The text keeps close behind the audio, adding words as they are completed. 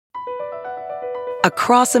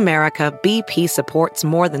Across America, BP supports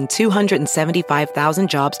more than 275,000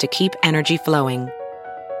 jobs to keep energy flowing.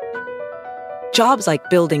 Jobs like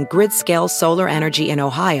building grid-scale solar energy in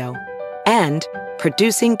Ohio and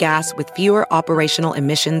producing gas with fewer operational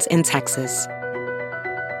emissions in Texas.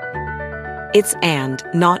 It's and,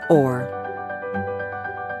 not or.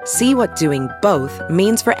 See what doing both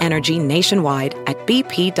means for energy nationwide at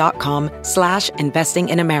bp.com/investing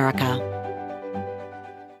in America.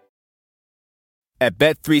 At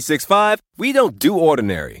Bet365, we don't do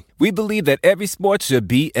ordinary. We believe that every sport should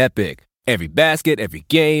be epic. Every basket, every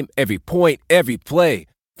game, every point, every play.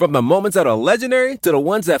 From the moments that are legendary to the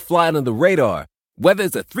ones that fly under the radar. Whether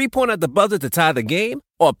it's a three-pointer at the buzzer to tie the game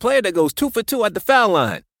or a player that goes 2 for 2 at the foul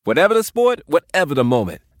line. Whatever the sport, whatever the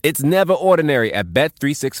moment. It's never ordinary at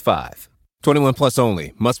Bet365. 21 plus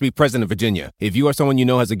only. Must be present in Virginia. If you or someone you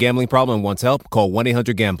know has a gambling problem and wants help, call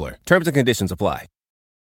 1-800-GAMBLER. Terms and conditions apply.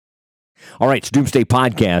 All right, it's Doomsday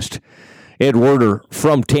Podcast. Ed Werder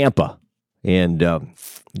from Tampa. And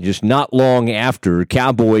just not long after,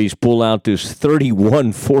 Cowboys pull out this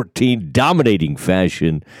 31-14 dominating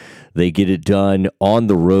fashion. They get it done on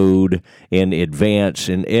the road and advance.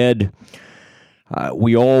 And Ed,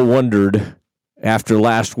 we all wondered after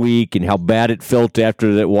last week and how bad it felt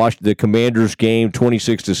after that the Commanders game,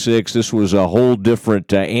 26-6. This was a whole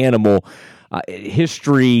different animal.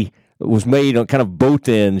 History was made on kind of both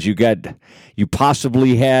ends. You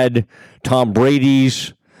possibly had Tom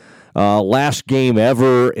Brady's last game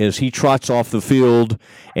ever as he trots off the field,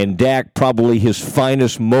 and Dak probably his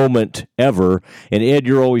finest moment ever. And Ed,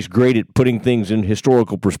 you're always great at putting things in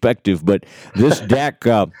historical perspective, but this Dak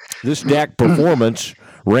performance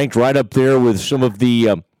ranked right up there with some of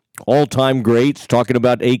the all-time greats, talking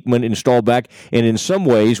about Aikman and Staubach, and in some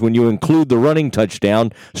ways, when you include the running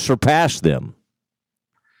touchdown, surpassed them.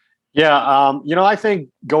 Yeah, I think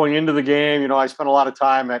going into the game, I spent a lot of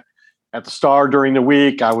time at the Star during the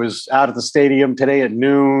week. I was out at the stadium today at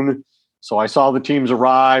noon, so I saw the teams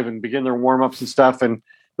arrive and begin their warm-ups and stuff. And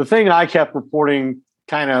the thing I kept reporting,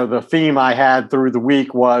 kind of the theme I had through the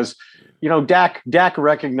week was, Dak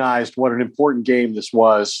recognized what an important game this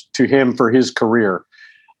was to him for his career.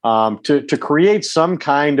 To create some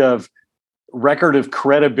kind of record of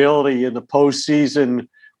credibility in the postseason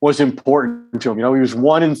was important to him. He was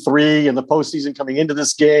 1-3 in the postseason coming into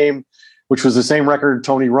this game, which was the same record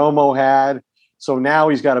Tony Romo had. So now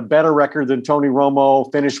he's got a better record than Tony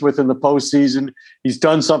Romo finished with in the postseason. He's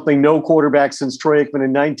done something no quarterback since Troy Aikman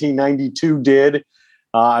in 1992 did,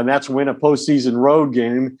 and that's win a postseason road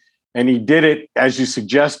game. And he did it, as you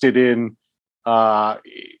suggested, in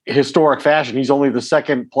historic fashion. He's only the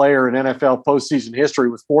second player in NFL postseason history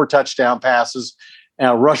with 4 touchdown passes,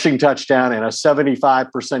 a rushing touchdown, and a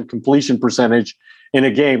 75% completion percentage in a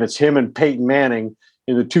game. It's him and Peyton Manning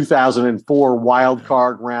in the 2004 wild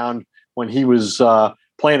card round when he was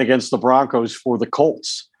playing against the Broncos for the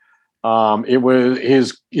Colts. It was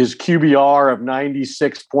his QBR of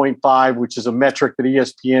 96.5, which is a metric that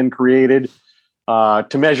ESPN created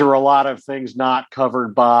to measure a lot of things not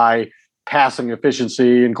covered by passing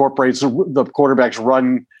efficiency, incorporates the quarterback's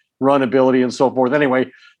run ability and so forth.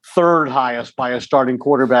 Anyway, third highest by a starting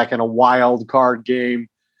quarterback in a wild card game,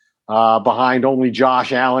 behind only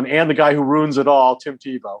Josh Allen and the guy who ruins it all, Tim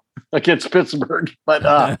Tebow, against Pittsburgh.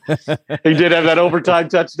 But he did have that overtime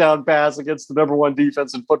touchdown pass against the number 1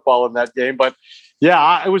 defense in football in that game. But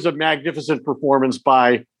yeah, it was a magnificent performance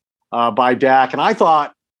by Dak. And I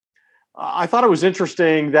thought it was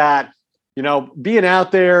interesting that, being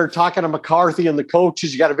out there talking to McCarthy and the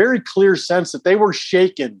coaches, you got a very clear sense that they were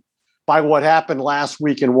shaken by what happened last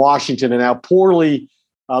week in Washington and how poorly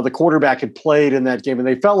the quarterback had played in that game. And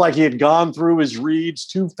they felt like he had gone through his reads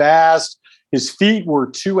too fast. His feet were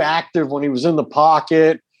too active when he was in the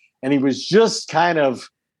pocket. And he was just kind of,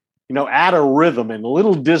 out of rhythm and a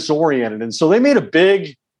little disoriented. And so they made a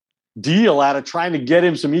big deal out of trying to get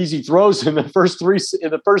him some easy throws in the first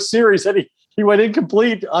series. And he went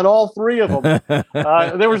incomplete on all 3 of them.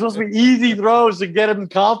 They were supposed to be easy throws to get him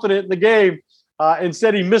confident in the game.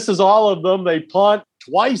 Instead, he misses all of them. They punt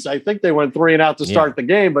twice. I think they went 3 and out to start the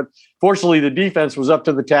game, but fortunately the defense was up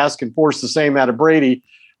to the task and forced the same out of Brady.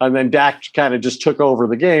 And then Dak kind of just took over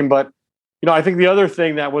the game. But, I think the other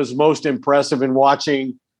thing that was most impressive in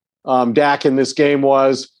watching Dak in this game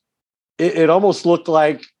was it almost looked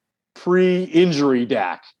like pre-injury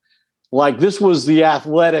Dak. Like this was the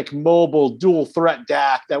athletic, mobile, dual threat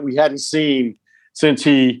Dak that we hadn't seen since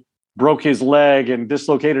he broke his leg and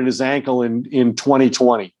dislocated his ankle in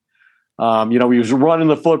 2020. He was running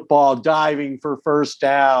the football, diving for first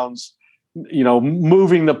downs,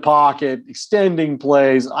 moving the pocket, extending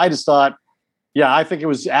plays. I just thought Yeah, I think it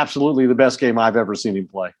was absolutely the best game I've ever seen him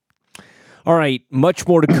play. All right, much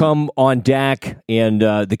more to come on Dak and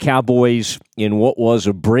the Cowboys in what was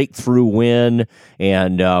a breakthrough win,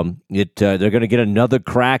 and they're going to get another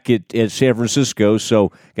crack at San Francisco.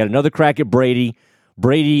 So got another crack at Brady.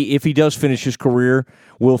 Brady, if he does finish his career,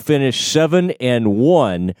 will finish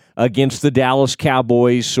 7-1 against the Dallas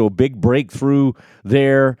Cowboys. So a big breakthrough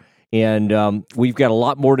there. And we've got a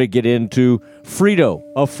lot more to get into. Frito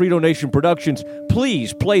of Frito Nation Productions,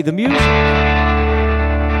 please play the music.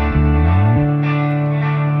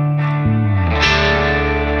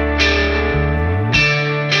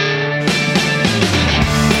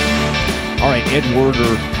 All right, Ed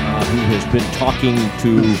Werder, who has been talking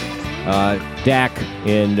to Dak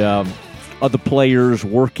and other players,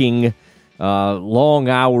 working long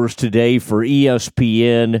hours today for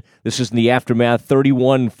ESPN. This is in the aftermath,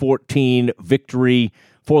 31-14 victory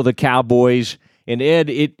for the Cowboys. And Ed,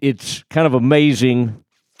 it's kind of amazing.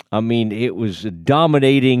 I mean, it was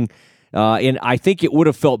dominating, and I think it would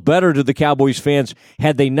have felt better to the Cowboys fans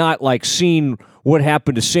had they not seen what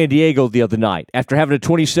happened to San Diego the other night after having a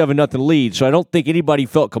 27-0 lead. So I don't think anybody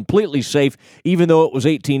felt completely safe, even though it was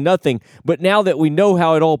 18-0. But now that we know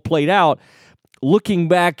how it all played out, looking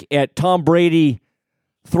back at Tom Brady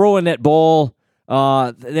throwing that ball,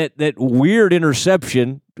 that weird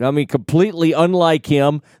interception, I mean, completely unlike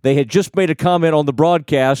him. They had just made a comment on the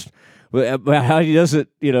broadcast about how he doesn't,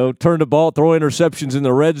 turn the ball, throw interceptions in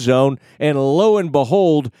the red zone. And lo and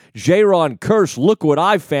behold, Jaron Kearse, look what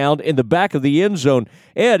I found in the back of the end zone.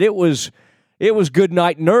 Ed, it was good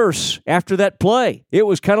night nurse after that play. It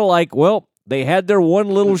was kind of like, well, they had their one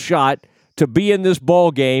little shot to be in this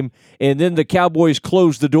ball game, and then the Cowboys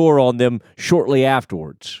closed the door on them shortly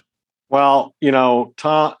afterwards. Well,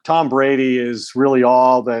 Tom Brady is really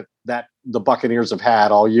all that the Buccaneers have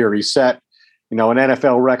had all year. He set, an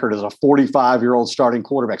NFL record as a 45-year-old starting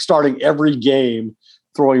quarterback, starting every game,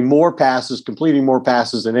 throwing more passes, completing more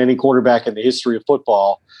passes than any quarterback in the history of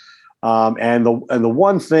football. And the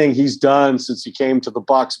one thing he's done since he came to the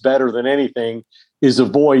Bucs better than anything is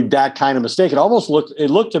avoid that kind of mistake. It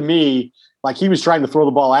looked to me like he was trying to throw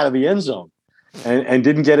the ball out of the end zone and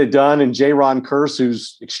didn't get it done. And Jaron Kearse,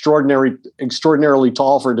 who's extraordinarily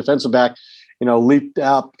tall for a defensive back, leaped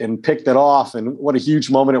up and picked it off. And what a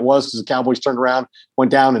huge moment it was, because the Cowboys turned around,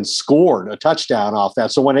 went down and scored a touchdown off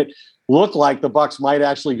that. So when it looked like the Bucs might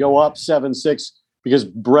actually go up 7-6 because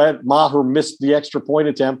Brett Maher missed the extra point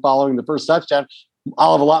attempt following the first touchdown,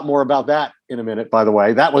 I'll have a lot more about that in a minute, by the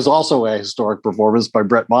way. That was also a historic performance by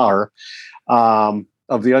Brett Maher,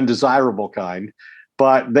 of the undesirable kind.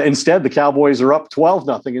 But instead, the Cowboys are up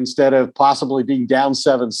 12-0 instead of possibly being down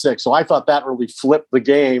 7-6. So I thought that really flipped the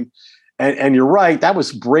game. And you're right, that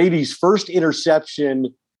was Brady's first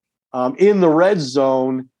interception in the red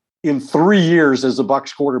zone in 3 years as a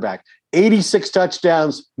Bucs quarterback. 86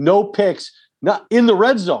 touchdowns, no picks, not in the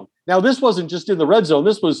red zone. Now, this wasn't just in the red zone.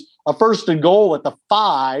 This was a 1st and goal at the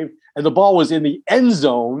 5, and the ball was in the end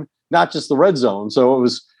zone, not just the red zone. So it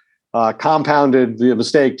was compounded the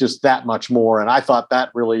mistake just that much more. And I thought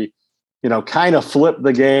that really, kind of flipped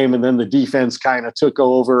the game. And then the defense kind of took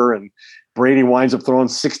over, and Brady winds up throwing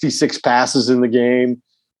 66 passes in the game,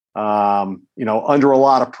 under a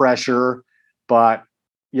lot of pressure. But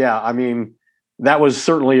yeah, I mean, that was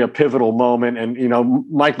certainly a pivotal moment. And,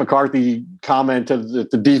 Mike McCarthy commented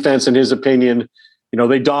that the defense, in his opinion,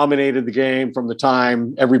 they dominated the game from the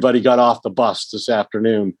time everybody got off the bus this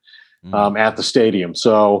afternoon at the stadium.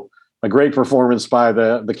 So a great performance by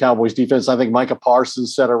the Cowboys defense. I think Micah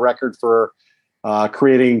Parsons set a record for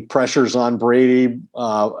creating pressures on Brady.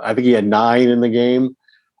 I think he had 9 in the game.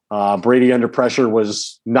 Brady under pressure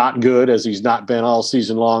was not good, as he's not been all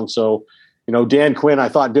season long. So, Dan Quinn, I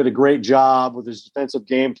thought, did a great job with his defensive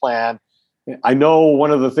game plan. I know one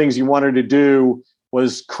of the things he wanted to do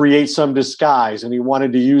was create some disguise, and he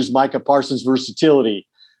wanted to use Micah Parsons' versatility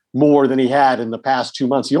more than he had in the past 2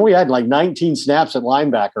 months. He only had 19 snaps at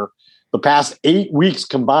linebacker the past 8 weeks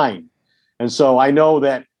combined. And so I know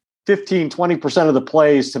that 15-20% of the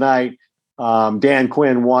plays tonight, Dan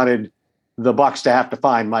Quinn wanted the Bucs to have to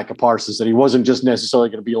find Micah Parsons, that he wasn't just necessarily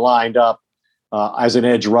going to be lined up as an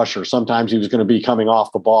edge rusher. Sometimes he was going to be coming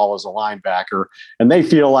off the ball as a linebacker. And they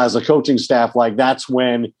feel, as a coaching staff, like that's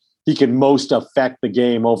when he can most affect the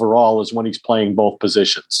game overall, is when he's playing both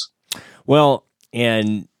positions. Well,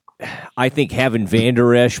 and I think having Van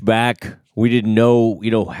Der Esch back, we didn't know,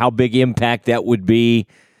 how big impact that would be.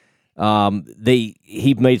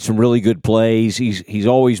 He made some really good plays. He's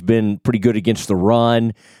always been pretty good against the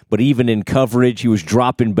run, but even in coverage, he was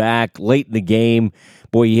dropping back late in the game.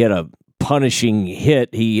 Boy, he had a punishing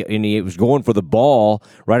hit. He was going for the ball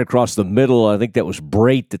right across the middle. I think that was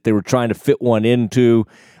Brait that they were trying to fit one into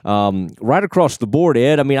right across the board,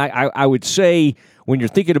 Ed. I mean, I would say when you're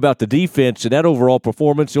thinking about the defense and that overall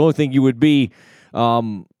performance, the only thing you would be,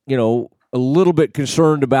 a little bit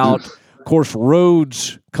concerned about, of course,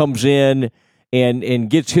 Rhodes comes in and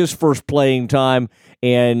gets his first playing time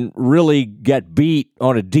and really got beat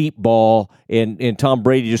on a deep ball, and Tom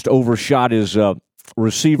Brady just overshot his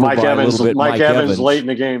receiver by a little bit. Mike Evans late in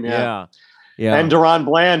the game, yeah. And Deron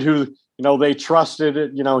Bland, who, they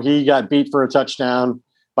trusted, he got beat for a touchdown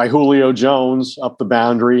by Julio Jones up the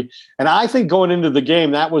boundary. And I think going into the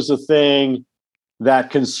game, that was the thing that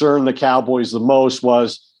concerned the Cowboys the most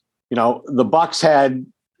was, the Bucs had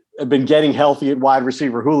been getting healthy at wide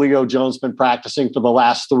receiver. Julio Jones been practicing for the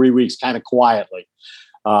last 3 weeks kind of quietly.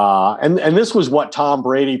 And this was what Tom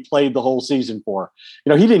Brady played the whole season for.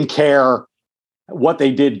 He didn't care what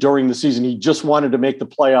they did during the season. He just wanted to make the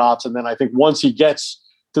playoffs. And then I think once he gets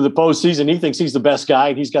to the postseason, he thinks he's the best guy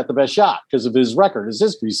and he's got the best shot because of his record, his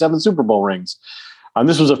history, 7 Super Bowl rings.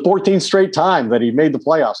 This was a 14th straight time that he made the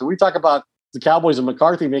playoffs. And we talk about the Cowboys and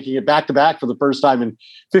McCarthy making it back-to-back for the first time in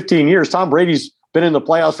 15 years. Tom Brady's been in the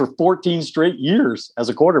playoffs for 14 straight years as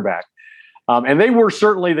a quarterback. And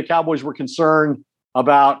the Cowboys were concerned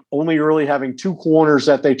about only really having 2 corners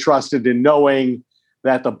that they trusted and knowing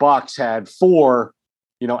that the Bucs had 4,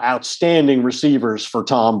 outstanding receivers for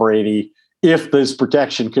Tom Brady if this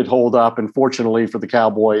protection could hold up. And fortunately for the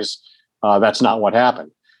Cowboys, that's not what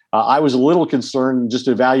happened. I was a little concerned just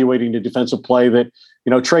evaluating the defensive play that,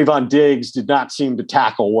 Trayvon Diggs did not seem to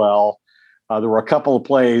tackle well. There were a couple of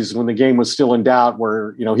plays when the game was still in doubt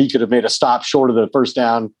where, he could have made a stop short of the first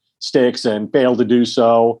down sticks and failed to do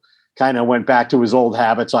so. Kind of went back to his old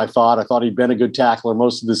habits, I thought. I thought he'd been a good tackler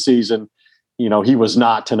most of the season. He was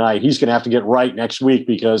not tonight. He's going to have to get right next week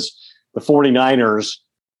because the 49ers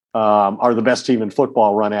are the best team in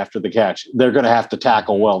football run after the catch. They're going to have to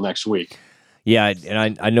tackle well next week. Yeah,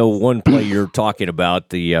 and I know one play you're talking about,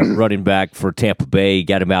 the running back for Tampa Bay,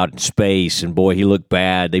 got him out in space, and boy, he looked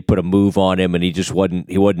bad. They put a move on him, and he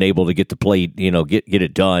wasn't able to get the play, get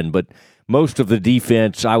it done. But most of the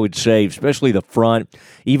defense, I would say, especially the front,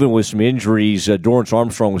 even with some injuries, Dorrance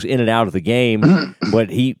Armstrong was in and out of the game,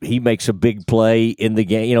 but he makes a big play in the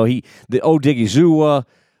game. Odigizua,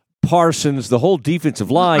 Parsons, the whole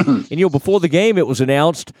defensive line. And, before the game, it was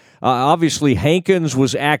announced, obviously Hankins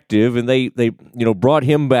was active, and they brought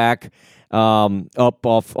him back up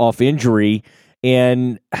off injury.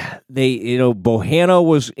 And they, Bohanna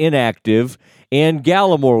was inactive, and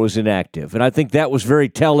Gallimore was inactive. And I think that was very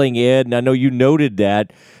telling, Ed, and I know you noted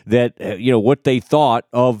that what they thought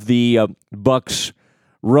of the Bucs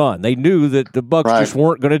run. They knew that the Bucs just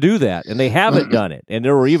weren't going to do that, and they haven't done it. And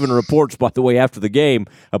there were even reports, by the way, after the game,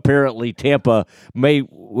 apparently Tampa may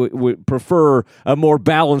would prefer a more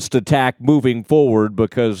balanced attack moving forward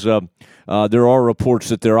because there are reports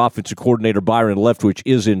that their offensive coordinator, Byron Leftwich,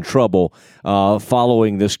 is in trouble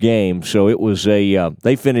following this game. So it was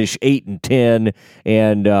they finished 8-10,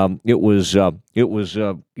 and it was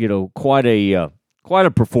quite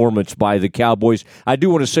a performance by the Cowboys. I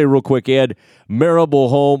do want to say real quick, Ed, Marable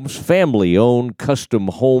Homes, family-owned custom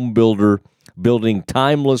home builder, building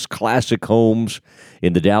timeless classic homes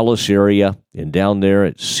in the Dallas area and down there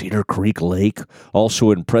at Cedar Creek Lake,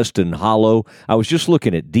 also in Preston Hollow. I was just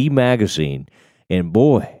looking at D Magazine, and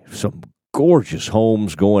boy, some gorgeous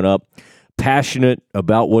homes going up. Passionate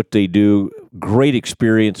about what they do, great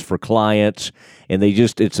experience for clients, and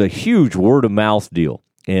it's a huge word-of-mouth deal.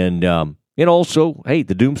 And also, hey,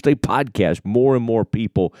 the Doomsday Podcast, more and more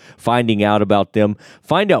people finding out about them.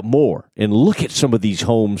 Find out more and look at some of these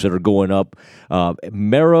homes that are going up.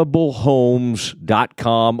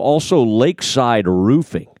 MarableHomes.com. Also, Lakeside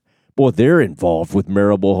Roofing. Boy, they're involved with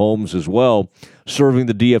Marable Homes as well, serving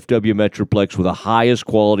the DFW Metroplex with the highest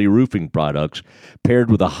quality roofing products, paired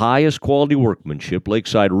with the highest quality workmanship.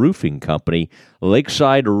 Lakeside Roofing Company,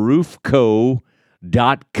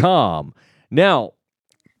 lakesideroofco.com. Now,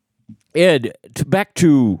 Ed, back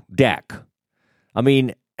to Dak. I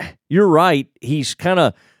mean, you're right. He's kind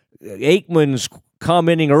of Aikman's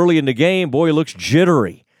commenting early in the game. Boy, he looks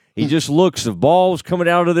jittery. He just looks. The ball's coming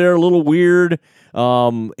out of there a little weird.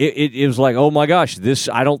 It was like, oh my gosh,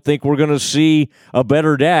 I don't think we're going to see a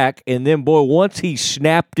better Dak. And then, boy, once he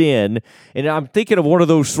snapped in, and I'm thinking of one of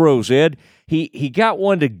those throws, Ed. He got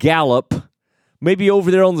one to Gallup, maybe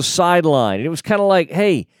over there on the sideline. And it was kind of like,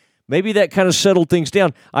 hey. Maybe that kind of settled things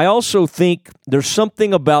down. I also think there's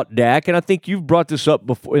something about Dak, and I think you've brought this up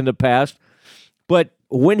before in the past, but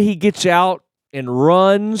when he gets out and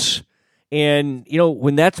runs and,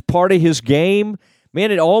 when that's part of his game,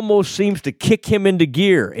 man, it almost seems to kick him into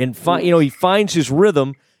gear. And, he finds his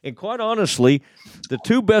rhythm. And quite honestly, the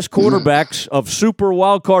two best quarterbacks of Super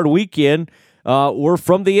Wildcard Weekend were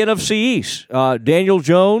from the NFC East, Daniel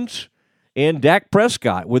Jones and Dak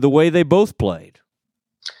Prescott, with the way they both played.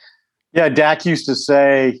 Yeah, Dak used to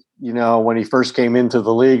say, when he first came into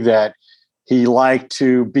the league, that he liked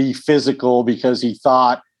to be physical because he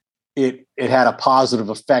thought it had a positive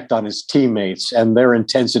effect on his teammates, and their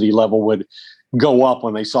intensity level would go up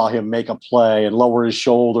when they saw him make a play and lower his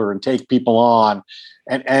shoulder and take people on.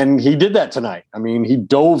 And he did that tonight. I mean, he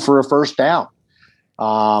dove for a first down.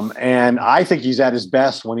 And I think he's at his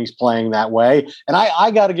best when he's playing that way. And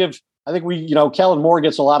I got to give, I think Kellen Moore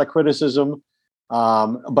gets a lot of criticism.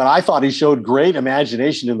 But I thought he showed great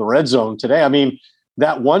imagination in the red zone today. I mean,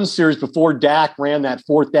 that one series before Dak ran that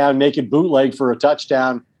fourth down naked bootleg for a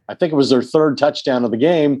touchdown, I think it was their third touchdown of the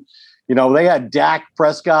game. They had Dak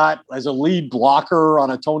Prescott as a lead blocker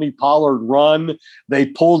on a Tony Pollard run. They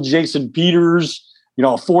pulled Jason Peters, a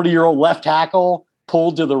 40-year-old left tackle,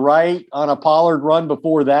 pulled to the right on a Pollard run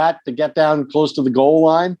before that to get down close to the goal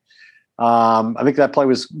line. I think that play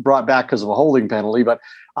was brought back because of a holding penalty. But,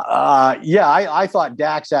 I thought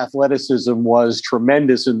Dak's athleticism was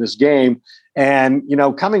tremendous in this game. And,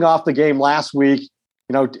 coming off the game last week,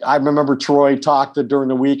 I remember Troy talked during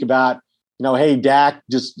the week about, hey, Dak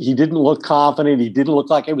he didn't look confident. He didn't look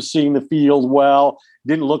like he was seeing the field well.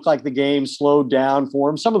 Didn't look like the game slowed down for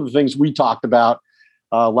him. Some of the things we talked about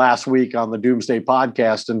last week on the Doomsday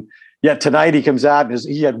podcast. And yet tonight he comes out and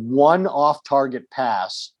he had one off-target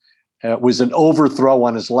pass. It was an overthrow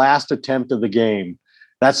on his last attempt of the game.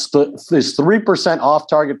 His 3%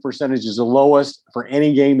 off-target percentage is the lowest for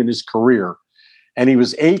any game in his career. And he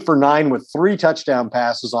was 8 for 9 with 3 touchdown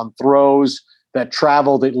passes on throws that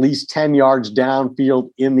traveled at least 10 yards downfield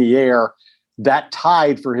in the air. That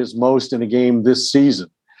tied for his most in a game this season.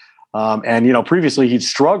 Previously he'd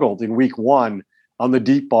struggled in week 1 on the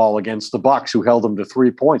deep ball against the Bucs, who held him to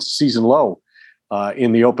 3 points, season low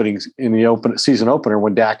in the season opener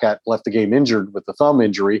when Dak left the game injured with the thumb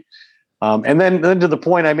injury. And then to the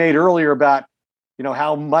point I made earlier about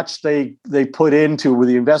how much they put into with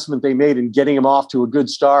the investment they made in getting him off to a good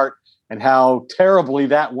start and how terribly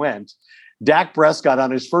that went. Dak Prescott on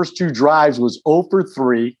his first 2 drives was 0 for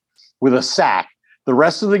 3 with a sack. The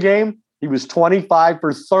rest of the game, he was 25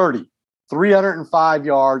 for 30, 305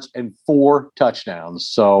 yards and 4 touchdowns.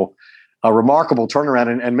 So a remarkable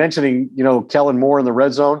turnaround. And mentioning, Kellen Moore in the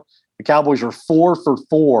red zone, the Cowboys are 4 for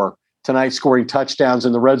 4 tonight, scoring touchdowns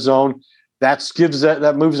in the red zone.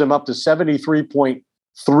 That moves them up to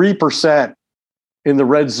 73.3% in the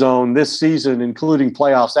red zone this season, including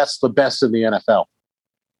playoffs. That's the best in the NFL.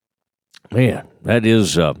 Man, that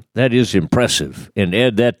is impressive. And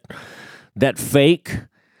Ed, that fake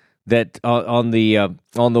that on the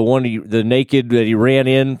one the naked that he ran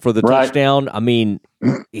in for the touchdown. I mean,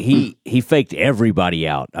 he faked everybody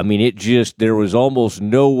out. I mean, there was almost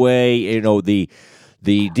no way.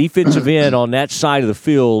 The defensive end on that side of the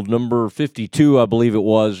field, number 52, I believe it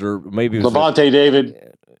was, or maybe it was Levante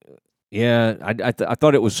David. Yeah, I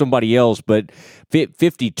thought it was somebody else, but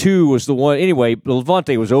 52 was the one. Anyway,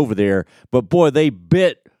 Levante was over there, but boy, they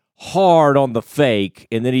bit hard on the fake,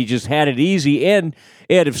 and then he just had it easy. And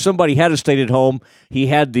Ed, if somebody had stayed at home, he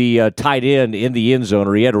had the tight end in the end zone,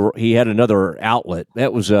 or he had another outlet.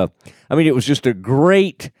 That was it was just a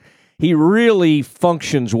great. He really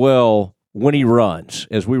functions well when he runs,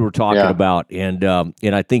 as we were talking about, and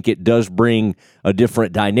I think it does bring a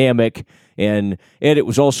different dynamic. And Ed, it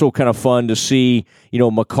was also kind of fun to see,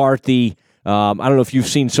 McCarthy. I don't know if you've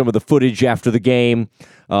seen some of the footage after the game.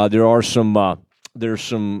 There's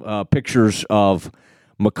some pictures of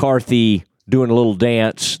McCarthy doing a little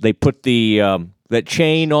dance. They put that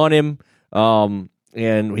chain on him.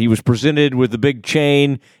 And he was presented with the big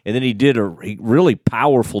chain, and then he did a really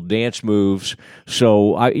powerful dance moves.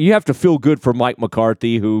 So you have to feel good for Mike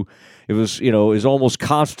McCarthy, who is almost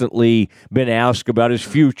constantly been asked about his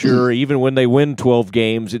future. Even when they win 12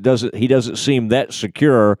 games, he doesn't seem that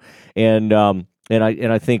secure. And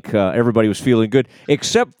I think everybody was feeling good,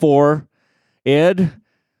 except for Ed,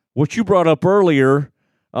 what you brought up earlier.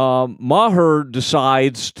 Maher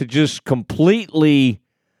decides to just completely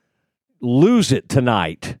lose it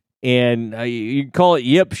tonight. And you can call it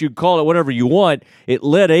yips, you can call it whatever you want. It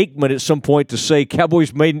led Aikman at some point to say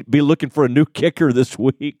Cowboys may be looking for a new kicker this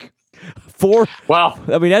week. Wow.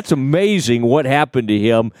 I mean, that's amazing what happened to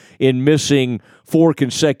him in missing 4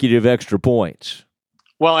 consecutive extra points.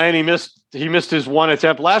 Well, and he missed his one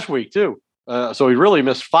attempt last week too. So he really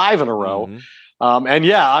missed 5 in a row.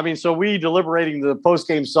 Mm-hmm. So we deliberating the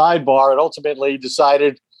post-game sidebar and ultimately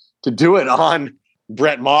decided to do it on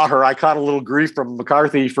Brett Maher, I caught a little grief from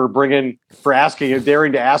McCarthy for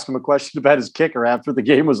daring to ask him a question about his kicker after the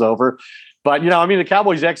game was over. But, the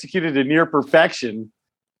Cowboys executed a near perfection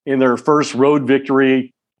in their first road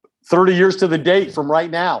victory 30 years to the date from right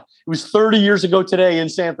now. It was 30 years ago today in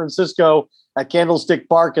San Francisco at Candlestick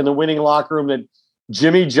Park in the winning locker room that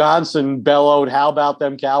Jimmy Johnson bellowed, "How about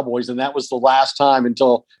them Cowboys?" And that was the last time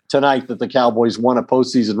until tonight that the Cowboys won a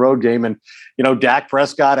postseason road game. And, Dak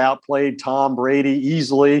Prescott outplayed Tom Brady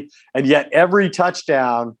easily. And yet every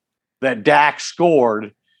touchdown that Dak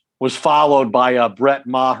scored was followed by a Brett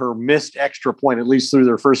Maher missed extra point, at least through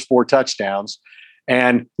their first 4 touchdowns.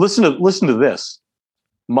 And listen to this.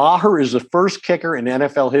 Maher is the first kicker in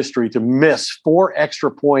NFL history to miss 4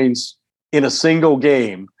 extra points in a single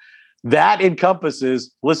game. That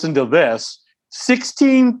encompasses, listen to this,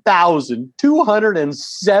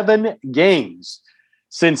 16,207 games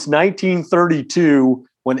since 1932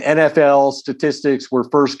 when NFL statistics were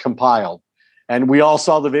first compiled. And we all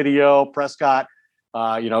saw the video. Prescott,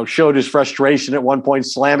 showed his frustration at one point,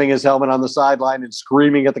 slamming his helmet on the sideline and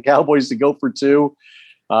screaming at the Cowboys to go for 2.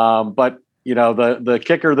 But the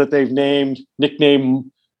kicker that they've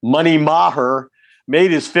nicknamed Money Maher,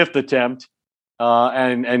 made his 5th attempt.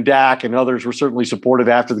 And Dak and others were certainly supportive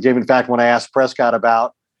after the game. In fact, when I asked Prescott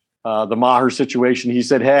about the Maher situation, he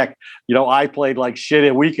said, "Heck, I played like shit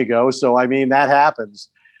a week ago. So, that happens."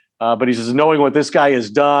 But he says, knowing what this guy has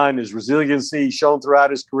done, his resiliency shown throughout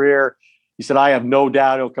his career, he said, "I have no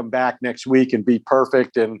doubt he'll come back next week and be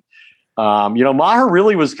perfect." And, Maher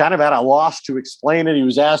really was kind of at a loss to explain it. He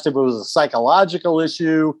was asked if it was a psychological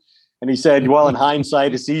issue. And he said, well, in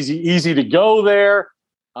hindsight, it's easy to go there.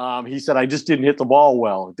 He said, "I just didn't hit the ball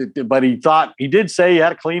well." But he did say he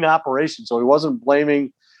had a clean operation. So he wasn't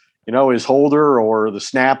blaming, his holder or the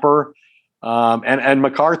snapper. And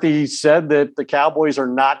McCarthy said that the Cowboys are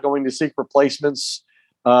not going to seek replacements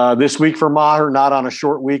this week for Maher, not on a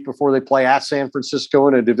short week before they play at San Francisco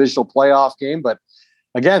in a divisional playoff game. But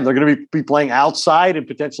again, they're going to be playing outside in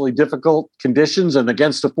potentially difficult conditions and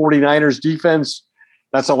against the 49ers defense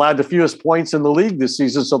that's allowed the fewest points in the league this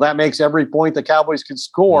season. So that makes every point the Cowboys can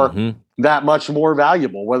score that much more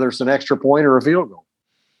valuable, whether it's an extra point or a field goal.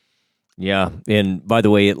 Yeah. And by the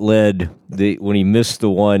way, it led when he missed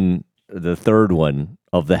the third one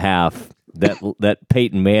of the half, that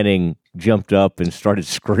Peyton Manning jumped up and started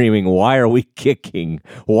screaming, "Why are we kicking?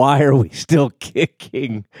 Why are we still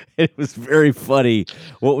kicking?" It was very funny.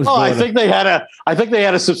 What was going on? I think they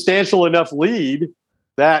had a substantial enough lead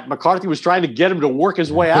that McCarthy was trying to get him to work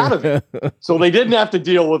his way out of it. So they didn't have to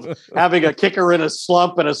deal with having a kicker in a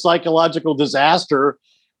slump and a psychological disaster,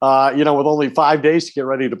 with only 5 days to get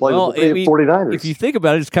ready to play the 49ers. If you think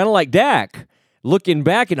about it, it's kind of like Dak. Looking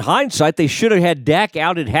back in hindsight, they should have had Dak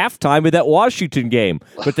out at halftime of that Washington game,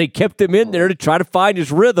 but they kept him in there to try to find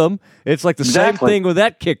his rhythm. It's like the same thing with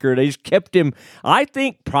that kicker. They just kept him. I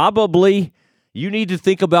think probably you need to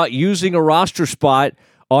think about using a roster spot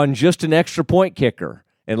on just an extra point kicker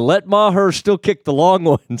and let Maher still kick the long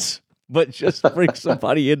ones, but just bring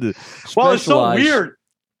somebody in to specialize. Well, it's so weird.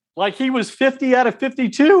 Like he was 50 out of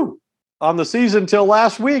 52 on the season till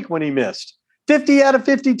last week when he missed. 50 out of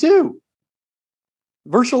 52.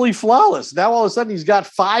 Virtually flawless. Now all of a sudden he's got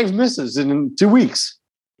 5 misses in 2 weeks.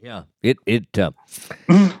 Yeah, it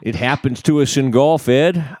happens to us in golf,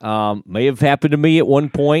 Ed. May have happened to me at one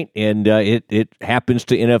point, and it happens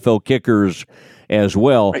to NFL kickers as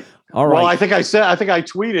well. Right. All right. Well, I think I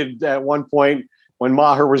tweeted at one point when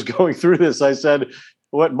Maher was going through this. I said,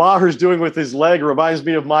 "What Maher's doing with his leg reminds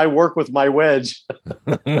me of my work with my wedge."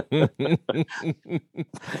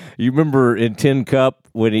 You remember in Tin Cup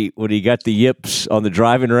when he got the yips on the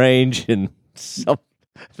driving range, and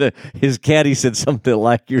his caddy said something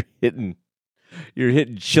like, "You're hitting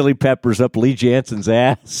chili peppers up Lee Jansen's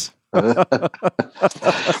ass."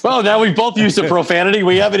 Well, now we both used the profanity.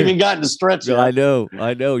 We haven't even gotten to Stretch yet. I know.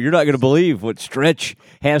 You're not going to believe what Stretch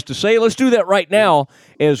has to say. Let's do that right now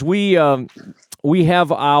as we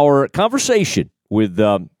have our conversation with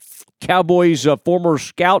Cowboys former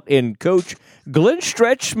scout and coach Glenn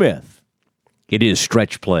Stretch Smith. It is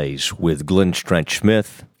Stretch Plays with Glenn Stretch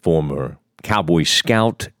Smith, former Cowboys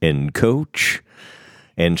scout and coach.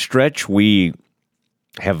 And Stretch, we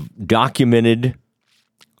have documented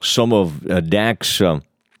some of Dak's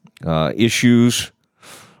issues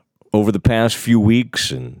over the past few weeks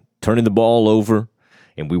and turning the ball over.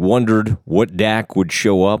 And we wondered what Dak would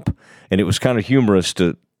show up. And it was kind of humorous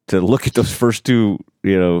to look at those first two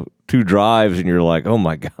drives, and you're like, "Oh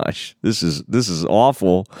my gosh, this is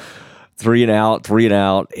awful." 3 and out,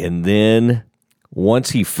 and then once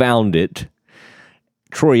he found it,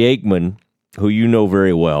 Troy Aikman, who you know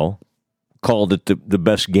very well, called it the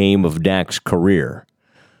best game of Dak's career.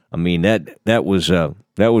 I mean, that was a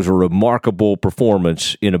remarkable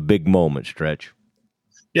performance in a big moment, Stretch.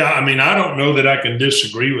 Yeah, I mean, I don't know that I can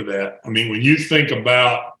disagree with that. I mean, when you think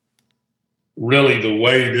about really the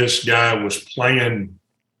way this guy was playing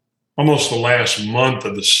almost the last month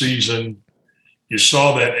of the season, you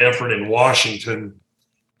saw that effort in Washington.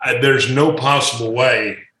 There's no possible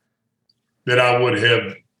way that I would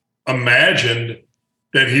have imagined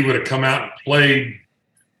that he would have come out and played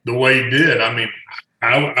the way he did. I mean,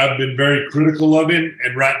 I've been very critical of him,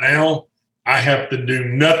 and right now I have to do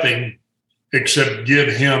nothing except give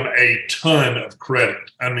him a ton of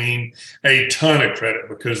credit. I mean, a ton of credit,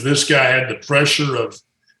 because this guy had the pressure of,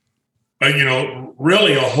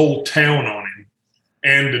 really a whole town on him.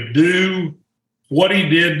 And to do what he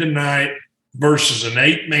did tonight versus an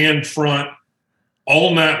 8-man front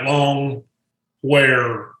all night long,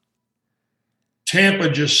 where Tampa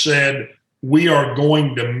just said, we are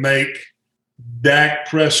going to make Dak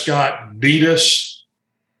Prescott beat us.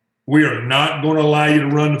 We are not going to allow you to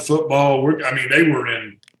run the football. They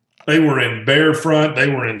were in bear front. They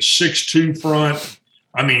were in 6-2 front.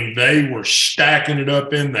 I mean, they were stacking it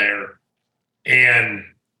up in there, and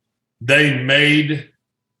they made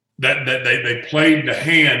that they played the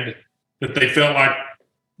hand that they felt like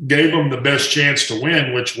gave them the best chance to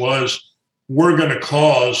win, which was, we're going to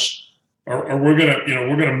cause, or we're going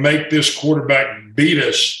to make this quarterback beat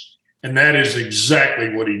us. And that is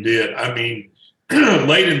exactly what he did. I mean,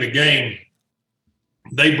 late in the game,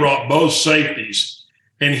 they brought both safeties,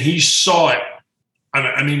 and he saw it.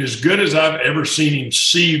 I mean, as good as I've ever seen him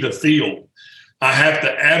see the field, I have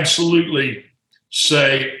to absolutely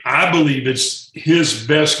say I believe it's his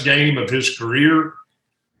best game of his career.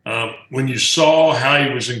 When you saw how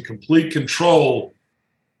he was in complete control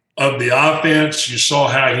of the offense, you saw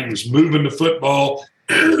how he was moving the football,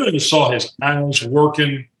 you saw his eyes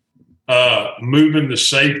working, moving the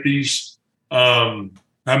safeties.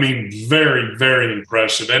 I mean, very, very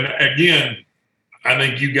impressive. And again, I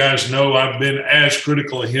think you guys know I've been as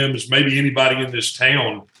critical of him as maybe anybody in this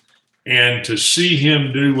town. And to see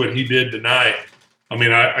him do what he did tonight, I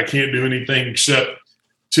mean, I can't do anything except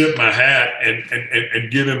tip my hat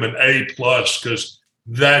and give him an A+, because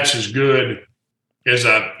that's as good as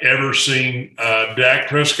I've ever seen Dak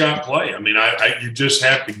Prescott play. I mean, you just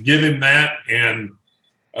have to give him that. And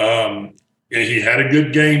he had a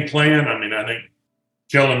good game plan. I mean, I think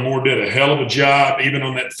Kellen Moore did a hell of a job, even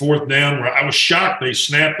on that fourth down, where I was shocked they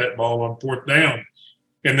snapped that ball on fourth down.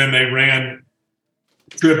 And then they ran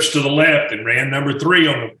trips to the left and ran number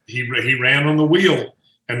 3 he ran on the wheel,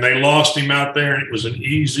 and they lost him out there, and it was an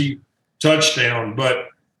easy touchdown. But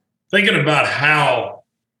thinking about how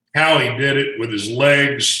he did it with his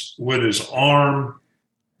legs, with his arm,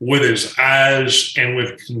 with his eyes, and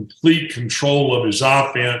with complete control of his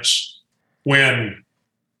offense, when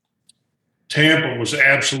Tampa was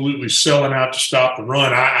absolutely selling out to stop the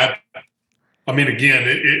run. I mean, again,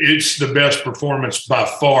 it's the best performance by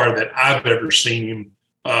far that I've ever seen him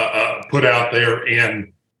put out there.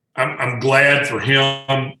 And I'm glad for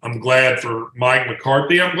him. I'm glad for Mike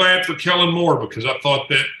McCarthy. I'm glad for Kellen Moore, because I thought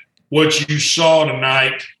that what you saw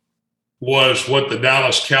tonight was what the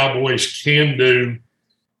Dallas Cowboys can do,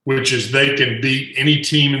 which is they can beat any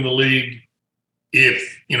team in the league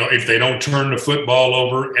if they don't turn the football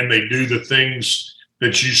over and they do the things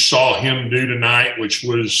that you saw him do tonight, which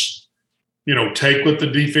was, take what the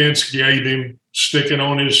defense gave him, sticking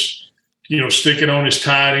on his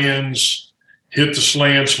tight ends, hit the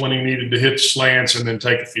slants when he needed to hit the slants, and then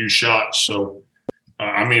take a few shots. So,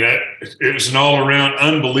 it was an all-around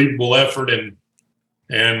unbelievable effort, and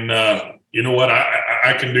you know what?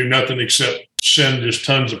 I can do nothing except send just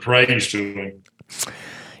tons of praise to him.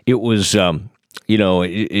 It was,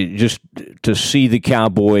 it just to see the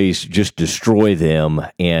Cowboys just destroy them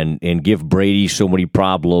and give Brady so many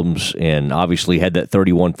problems, and obviously had that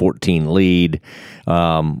 31-14 lead,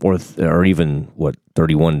 or even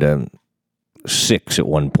 31-6 at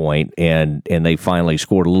one point, and they finally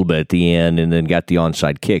scored a little bit at the end, and then got the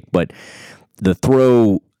onside kick. But the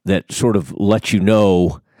throw that sort of let you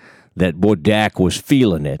know that Dak was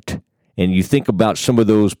feeling it, and you think about some of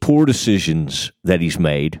those poor decisions that he's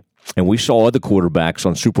made. And we saw other quarterbacks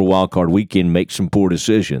on Super Wildcard Weekend make some poor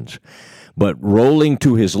decisions. But rolling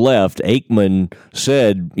to his left, Aikman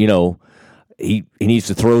said, he needs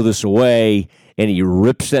to throw this away, and he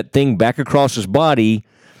rips that thing back across his body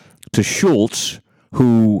to Schultz,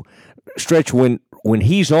 who, Stretch, when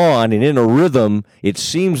he's on and in a rhythm, it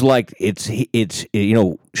seems like it's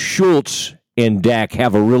Schultz and Dak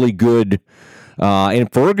have a really good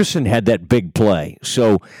And Ferguson had that big play.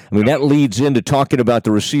 So, I mean, that leads into talking about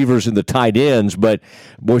the receivers and the tight ends, but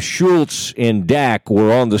both Schultz and Dak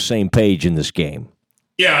were on the same page in this game.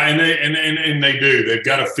 Yeah, and they do. They've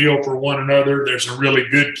got a feel for one another. There's a really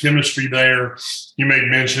good chemistry there. You made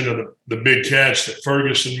mention of the big catch that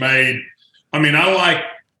Ferguson made. I mean,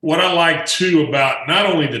 what I like too about not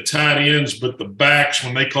only the tight ends, but the backs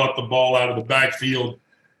when they caught the ball out of the backfield,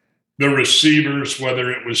 the receivers,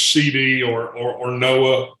 whether it was CD or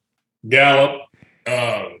Noah, Gallup,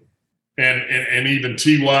 and even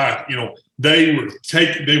Ty, they were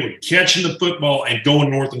catching the football and going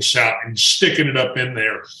north and south and sticking it up in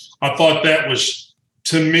there. I thought that was,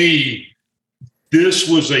 to me, this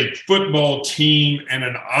was a football team and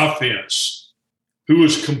an offense who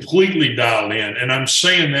was completely dialed in. And I'm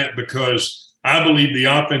saying that because I believe the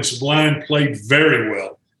offensive line played very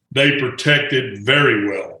well. They protected very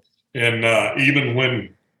well. And even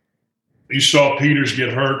when you saw Peters get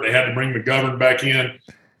hurt, they had to bring McGovern back in,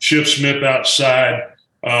 Chip Smith outside.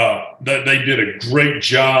 That they did a great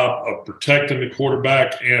job of protecting the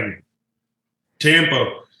quarterback, and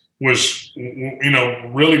Tampa was,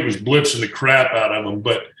 really was blitzing the crap out of them,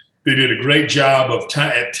 but they did a great job of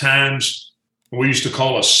at times we used to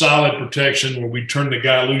call a solid protection when we turned the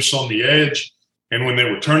guy loose on the edge, and when they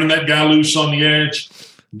were turning that guy loose on the edge,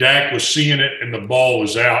 Dak was seeing it and the ball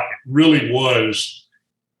was out. It really was.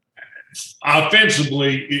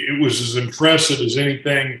 Offensively, it was as impressive as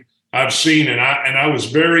anything I've seen, and I was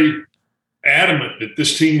very adamant that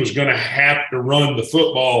this team was going to have to run the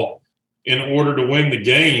football in order to win the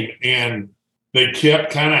game, and they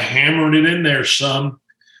kept kind of hammering it in there some.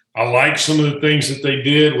 I like some of the things that they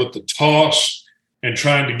did with the toss and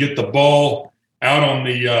trying to get the ball out on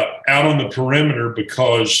the perimeter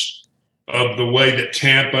because of the way that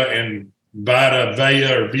Tampa and Vita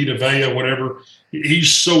Vea, whatever,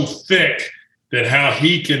 he's so thick that how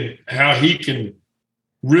he can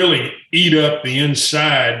really eat up the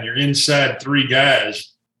inside, your inside three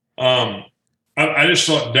guys. I just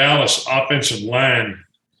thought Dallas offensive line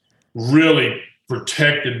really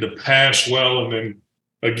protected the pass well. And then,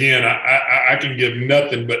 again, I can give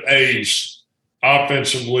nothing but A's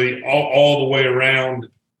offensively all the way around.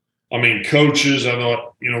 I mean, coaches, I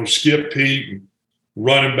thought, Skip Pete and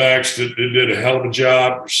running backs that did a hell of a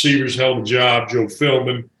job, receivers hell of a job, Joe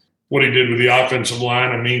Philbin, what he did with the offensive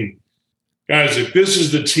line. I mean, guys, if this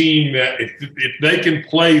is the team that if they can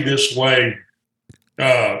play this way,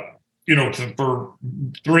 for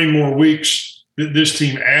 3 more weeks, this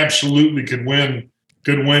team absolutely could win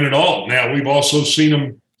it all. Now, we've also seen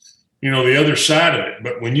them, the other side of it.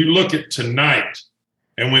 But when you look at tonight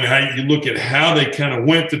and you look at how they kind of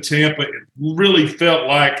went to Tampa, it really felt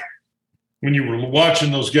like when you were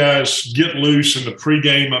watching those guys get loose in the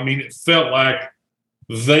pregame, I mean, it felt like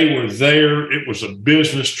they were there. It was a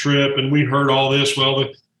business trip, and we heard all this. Well,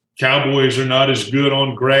 the Cowboys are not as good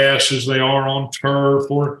on grass as they are on turf,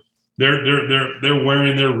 or they're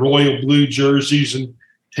wearing their royal blue jerseys. And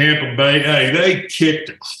Tampa Bay, hey, they kicked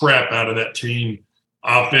the crap out of that team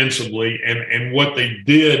offensively, and what they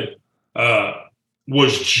did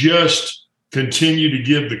was just continue to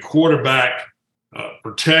give the quarterback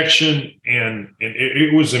protection, and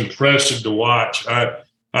it was impressive to watch.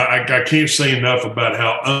 I can't say enough about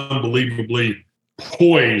how unbelievably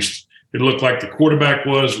poised it looked like the quarterback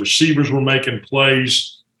was. Receivers were making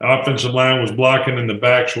plays. The offensive line was blocking, and the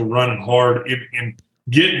backs were running hard and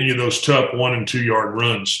getting you those tough 1 and 2 yard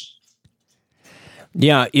runs.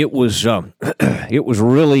 Yeah, it was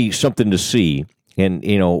really something to see. And,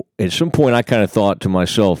 at some point I kind of thought to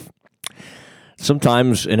myself,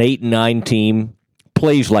 sometimes an 8-9 team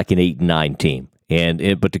plays like an 8-9 team.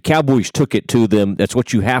 But the Cowboys took it to them. That's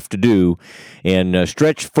what you have to do. And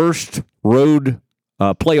Stretch first road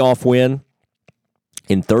playoff win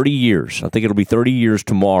in 30 years. I think it'll be 30 years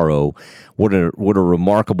tomorrow. What a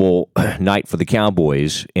remarkable night for the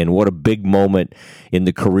Cowboys, and what a big moment in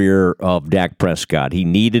the career of Dak Prescott. He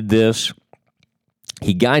needed this.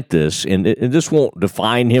 He got this, and this won't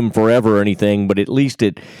define him forever or anything, but at least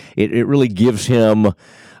it really gives him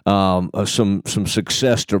some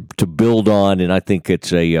success to build on, and I think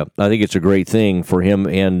it's a great thing for him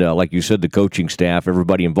and like you said, the coaching staff,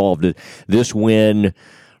 everybody involved. This win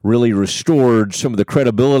really restored some of the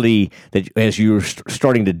credibility that as you were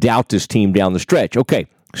starting to doubt this team down the stretch. Okay,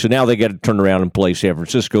 so now they got to turn around and play San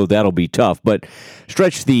Francisco. That'll be tough, but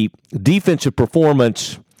Stretch, the defensive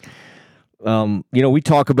performance. We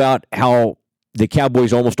talk about how the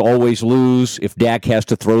Cowboys almost always lose if Dak has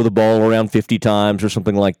to throw the ball around 50 times or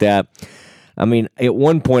something like that. I mean, at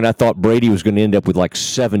one point I thought Brady was going to end up with like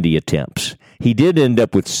 70 attempts. He did end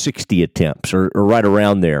up with 60 attempts or right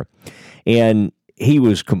around there. and he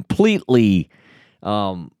was completely,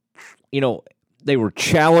 they were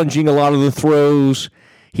challenging a lot of the throws.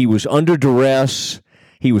 He was under duress.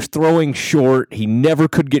 He was throwing short. He never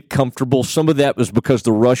could get comfortable. Some of that was because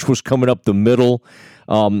the rush was coming up the middle.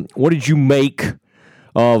 What did you make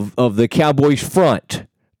of the Cowboys front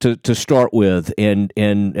to start with, and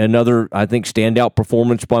another, I think, standout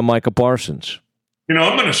performance by Micah Parsons?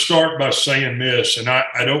 I'm going to start by saying this, and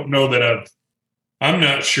I don't know that I'm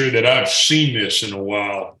not sure that I've seen this in a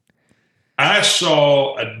while. I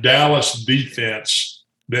saw a Dallas defense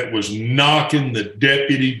that was knocking the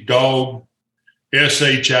deputy dog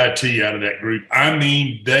SHIT out of that group. I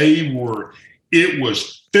mean, it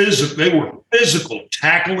was physical. They were physical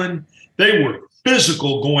tackling. They were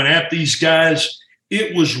physical going at these guys.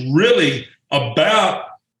 It was really about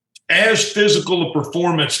as physical a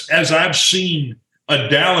performance as I've seen a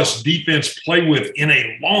Dallas defense play with in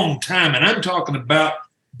a long time. And I'm talking about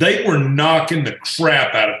they were knocking the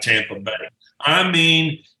crap out of Tampa Bay. I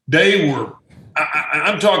mean,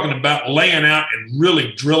 I'm talking about laying out and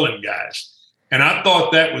really drilling guys. And I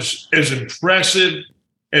thought that was as impressive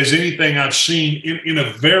as anything I've seen in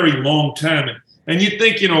a very long time. And you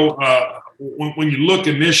think, when you look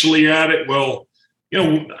initially at it, well,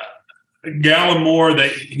 Gallimore,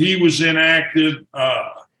 he was inactive.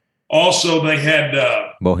 Also, they had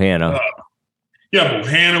Bohanna.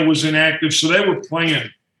 Bohanna was inactive. So they were playing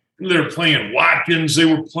Watkins. They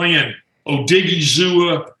were playing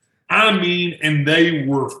Odigizua. I mean, and they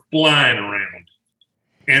were flying around.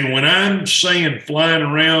 And when I'm saying flying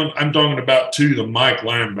around, I'm talking about, too, the Mike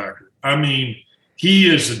linebacker. I mean, he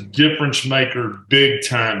is a difference maker big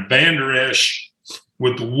time. Vander Esch,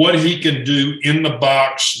 with what he can do in the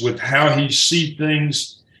box, with how he sees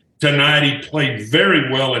things. Tonight, he played very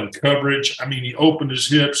well in coverage. I mean, he opened his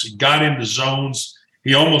hips. He got into zones.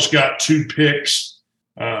 He almost got 2 picks.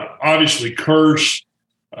 Obviously, Kirsch,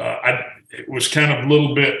 it was kind of a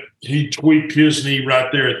little bit – he tweaked his knee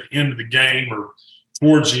right there at the end of the game or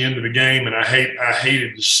towards the end of the game, and I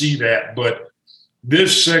hated to see that. But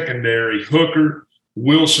this secondary, Hooker,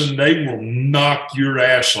 Wilson, they will knock your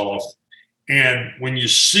ass off. And when you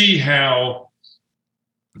see how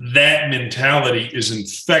that mentality is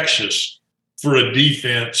infectious for a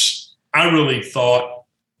defense, I really thought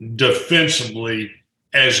defensively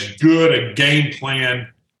as good a game plan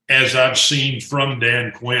as I've seen from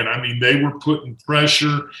Dan Quinn. I mean, they were putting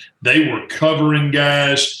pressure. They were covering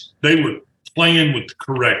guys. They were playing with the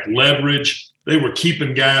correct leverage. They were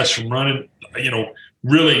keeping guys from running,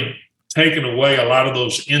 really taking away a lot of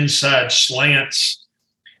those inside slants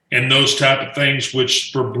and those type of things,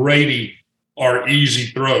 which for Brady are easy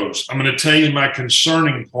throws. I'm going to tell you my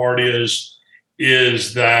concerning part is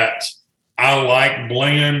that I like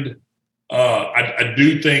Bland. I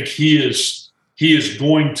do think he is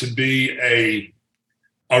going to be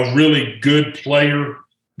a really good player,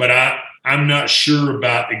 but I'm not sure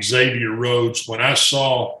about Xavier Rhodes. When I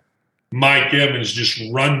saw Mike Evans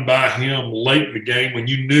just run by him late in the game, when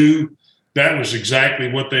you knew that was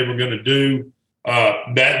exactly what they were going to do,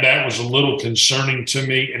 that was a little concerning to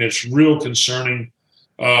me, and it's real concerning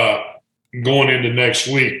going into next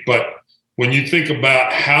week. But when you think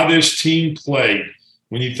about how this team played,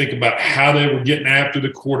 when you think about how they were getting after the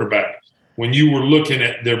quarterback, when you were looking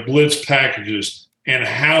at their blitz packages and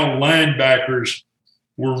how linebackers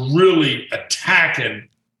were really attacking,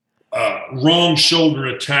 wrong shoulder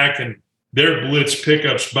attacking their blitz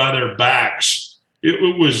pickups by their backs,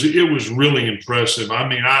 it was really impressive. I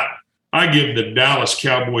mean, I give the Dallas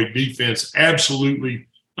Cowboy defense absolutely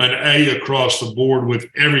an A across the board with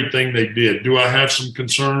everything they did. Do I have some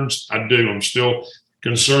concerns? I do. I'm still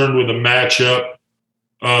concerned with the matchup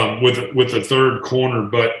with the third corner.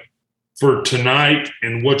 But for tonight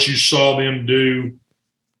and what you saw them do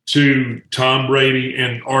to Tom Brady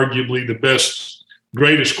and arguably the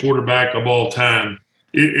greatest quarterback of all time,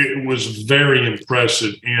 it was very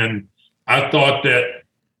impressive. And I thought that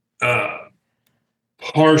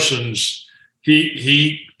Parsons,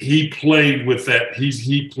 he played with that.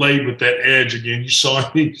 He played with that edge again. You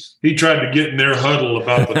saw he tried to get in their huddle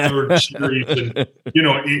about the third series, and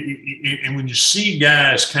and when you see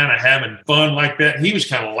guys kind of having fun like that, he was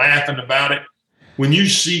kind of laughing about it. When you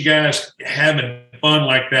see guys having fun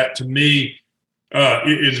like that, to me,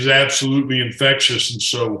 it is absolutely infectious. And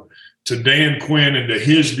so, to Dan Quinn and to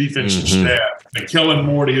his defensive staff, and Kellen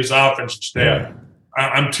Moore to his offensive staff.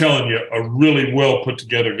 I'm telling you, a really well put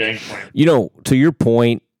together game plan. To your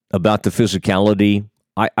point about the physicality,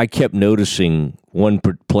 I kept noticing one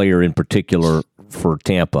player in particular for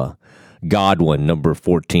Tampa, Godwin, number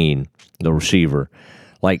 14, the receiver.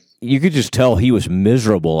 Like, you could just tell he was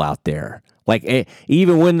miserable out there. Like,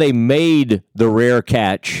 even when they made the rare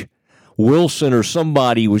catch, Wilson or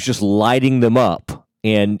somebody was just lighting them up,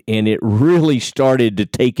 and it really started to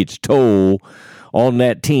take its toll on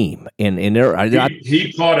that team. And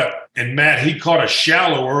he caught a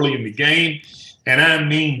shallow early in the game, and I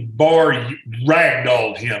mean, Barr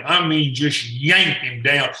ragdolled him. I mean, just yanked him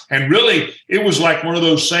down. And really, it was like one of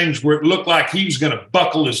those things where it looked like he was going to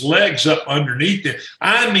buckle his legs up underneath it.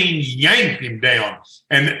 I mean, yanked him down.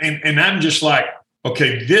 And I'm just like,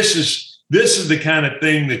 okay, this is the kind of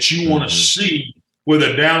thing that you want to see with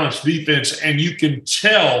a Dallas defense, and you can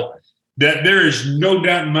tell that there is no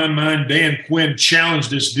doubt in my mind Dan Quinn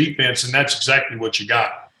challenged this defense, and that's exactly what you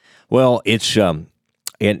got. Well, it's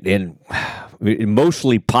and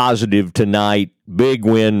mostly positive tonight. Big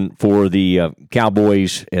win for the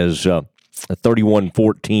Cowboys as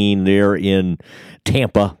 31-14 there in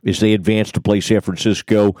Tampa as they advance to play San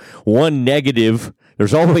Francisco. One negative,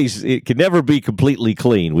 it can never be completely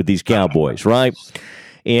clean with these Cowboys, right?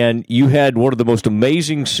 And you had one of the most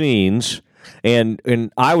amazing scenes, and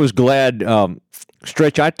I was glad,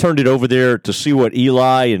 Stretch, I turned it over there to see what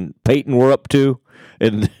Eli and Peyton were up to,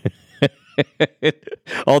 and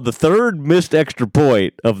on the third missed extra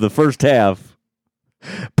point of the first half,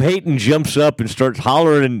 Peyton jumps up and starts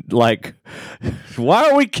hollering like, why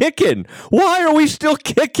are we kicking? Why are we still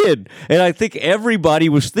kicking? And I think everybody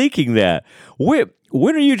was thinking that.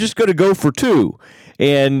 When are you just going to go for two?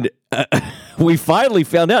 And we finally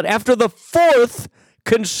found out after the fourth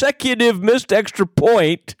consecutive missed extra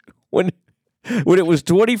point when it was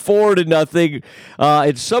 24-0.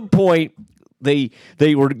 At some point, they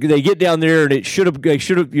get down there, and they should have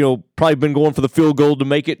probably been going for the field goal to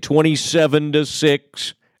make it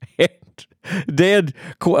 27-6. And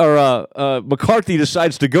McCarthy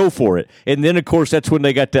decides to go for it, and then of course that's when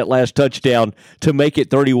they got that last touchdown to make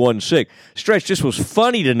it 31-6. Stretch, this was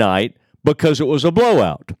funny tonight because it was a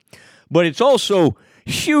blowout, but it's also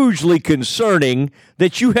hugely concerning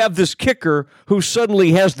that you have this kicker who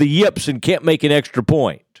suddenly has the yips and can't make an extra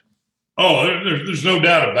point. Oh, there's no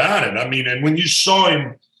doubt about it. I mean, and when you saw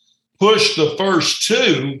him push the first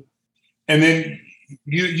two, and then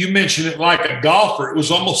you mentioned it like a golfer, it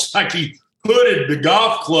was almost like he hooded the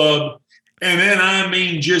golf club, and then, I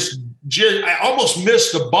mean, just I almost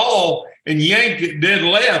missed the ball and yanked it dead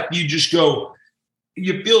left. You just go,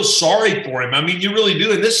 you feel sorry for him. I mean, you really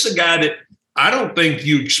do. And this is a guy that I don't think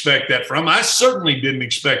you expect that from. I certainly didn't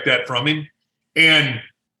expect that from him. And,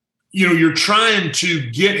 you're trying to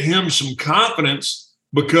get him some confidence,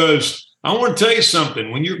 because I want to tell you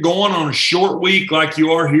something. When you're going on a short week like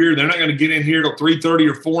you are here, they're not going to get in here till 3:30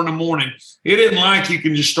 or 4 in the morning. It isn't like you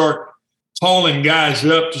can just start calling guys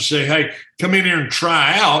up to say, hey, come in here and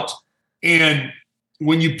try out. And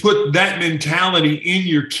when you put that mentality in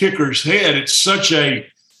your kicker's head, it's such a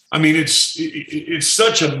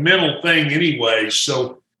mental thing anyway.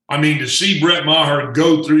 So, I mean, to see Brett Maher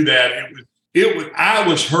go through that, I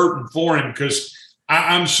was hurting for him, because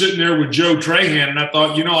I'm sitting there with Joe Trahan, and I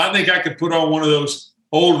thought, I think I could put on one of those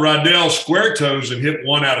old Rydell square toes and hit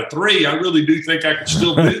 1 out of 3. I really do think I could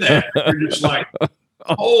still do that. You're just like,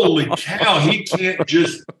 holy cow, he can't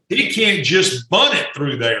just bunt it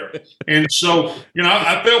through there. And so,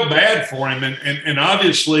 I felt bad for him. And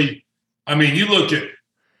obviously, I mean, you look at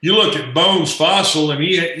Bones Fossil, and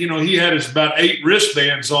he had his about 8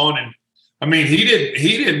 wristbands on, and I mean, he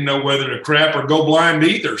didn't know whether to crap or go blind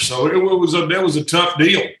either. So that was a tough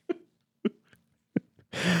deal.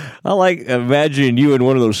 I like imagining you in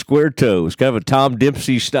one of those square toes, kind of a Tom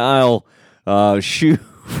Dempsey style shoe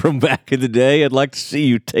from back in the day. I'd like to see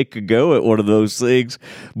you take a go at one of those things.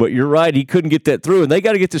 But you're right, he couldn't get that through, and they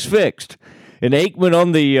got to get this fixed. And Aikman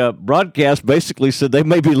on the broadcast basically said they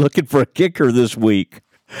may be looking for a kicker this week.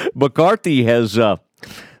 McCarthy has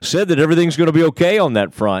said that everything's going to be okay on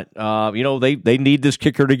that front. They need this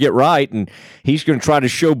kicker to get right, and he's going to try to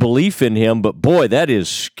show belief in him. But, boy, that is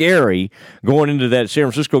scary going into that San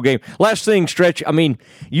Francisco game. Last thing, Stretch, I mean,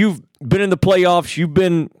 you've been in the playoffs. You've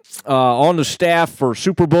been on the staff for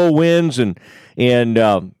Super Bowl wins, and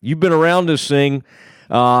you've been around this thing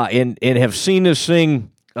and have seen this thing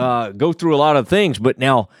go through a lot of things. But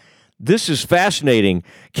now this is fascinating.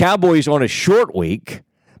 Cowboys on a short week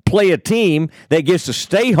play a team that gets to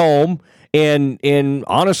stay home and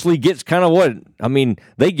honestly gets kind of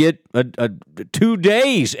they get 2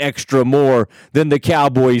 days extra more than the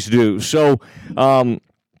Cowboys do. So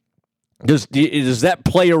does that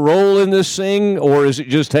play a role in this thing, or is it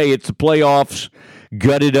just, hey, it's the playoffs,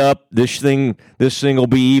 gut it up, this thing will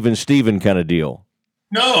be even Steven kind of deal?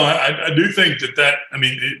 No, I do think that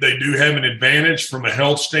they do have an advantage from a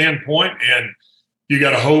health standpoint, and you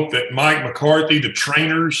got to hope that Mike McCarthy, the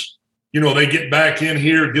trainers, they get back in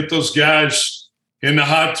here, get those guys in the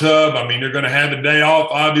hot tub. I mean, they're going to have a day off,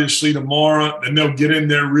 obviously, tomorrow, and they'll get in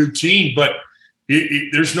their routine. But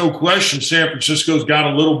there's no question San Francisco's got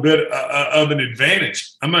a little bit of an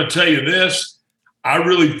advantage. I'm going to tell you this. I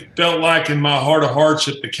really felt like in my heart of hearts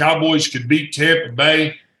if the Cowboys could beat Tampa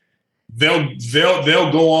Bay,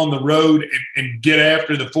 they'll go on the road and get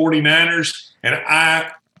after the 49ers, and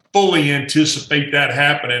I fully anticipate that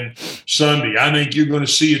happening Sunday. I think you're going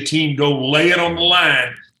to see a team go lay it on the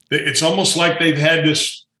line. It's almost like they've had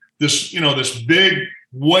this big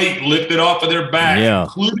weight lifted off of their back,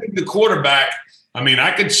 including the quarterback. I mean,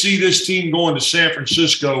 I could see this team going to San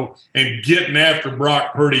Francisco and getting after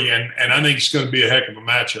Brock Purdy, and I think it's going to be a heck of a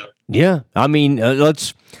matchup. Yeah, I mean,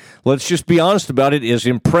 let's just be honest about it. As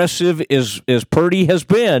impressive as Purdy has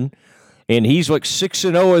been, and he's like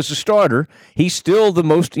 6-0 as a starter, he's still the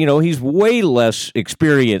most, he's way less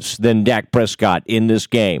experienced than Dak Prescott in this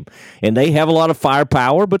game. And they have a lot of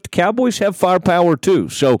firepower, but the Cowboys have firepower too.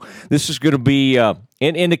 So this is going to be, and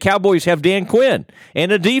the Cowboys have Dan Quinn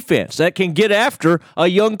and a defense that can get after a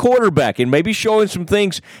young quarterback and maybe showing some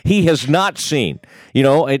things he has not seen.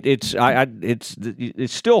 It's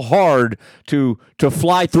still hard to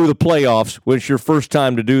fly through the playoffs when it's your first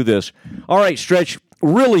time to do this. All right, Stretch.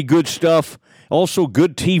 Really good stuff. Also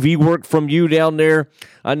good TV work from you down there.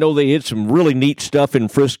 I know they had some really neat stuff in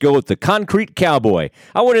Frisco at the Concrete Cowboy.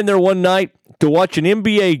 I went in there one night to watch an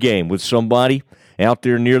NBA game with somebody out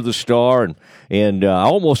there near the Star, and I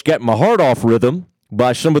almost got my heart off rhythm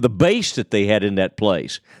by some of the bass that they had in that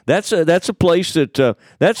place. That's a place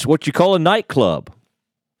that's what you call a nightclub.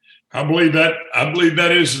 I believe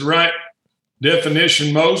that is the right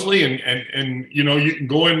definition, Mosley, and you can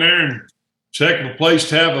go in there and check the place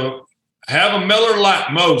to have a Miller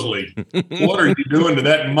Lite, Mosley. What are you doing to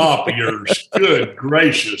that mop of yours? Good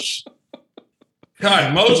gracious.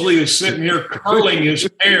 God, Mosley is sitting here curling his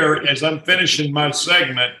hair as I'm finishing my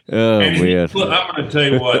segment. Oh, man. I'm going to tell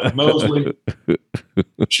you what, Mosley,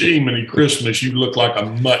 gee, many Christmas, you look like a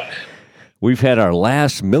mutt. We've had our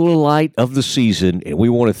last Miller Lite of the season, and we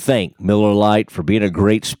want to thank Miller Lite for being a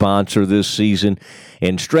great sponsor this season.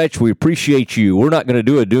 And Stretch, we appreciate you. We're not going to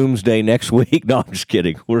do a doomsday next week. No, I'm just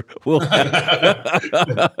kidding. We'll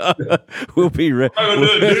be ready. I'm going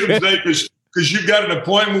to do a doomsday because you got an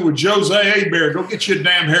appointment with Jose Abear. Go get you a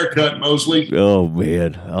damn haircut, Mosley. Oh,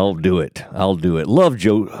 man, I'll do it. Love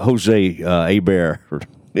Jose Abear.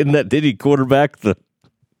 Did he quarterback the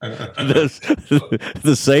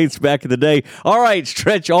Saints back in the day? All right,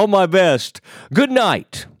 Stretch, all my best. Good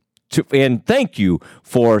night. And thank you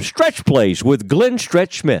for Stretch Plays with Glenn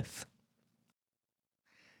Stretch Smith.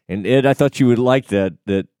 And Ed, I thought you would like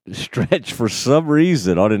that Stretch for some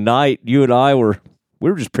reason. On a night, you and I we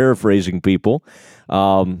were just paraphrasing people,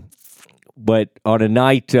 but on a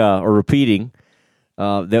night or repeating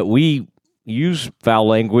that we use foul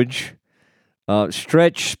language,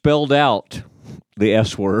 Stretch spelled out the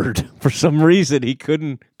S word. For some reason, he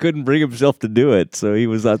couldn't bring himself to do it. So he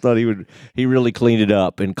really cleaned it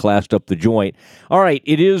up and classed up the joint. All right,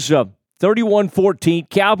 it is 31-14.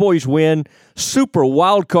 Cowboys win. Super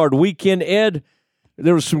wildcard weekend. Ed,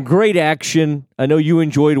 there was some great action. I know you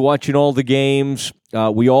enjoyed watching all the games.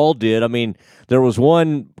 We all did. I mean, there was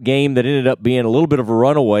one game that ended up being a little bit of a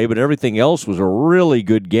runaway, but everything else was a really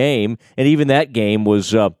good game. And even that game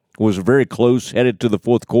was very close, headed to the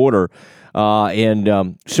fourth quarter.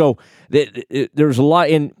 So there's a lot,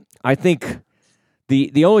 and I think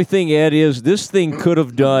the only thing, Ed, is this thing could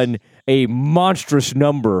have done a monstrous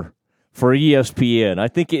number for ESPN. I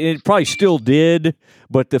think it probably still did,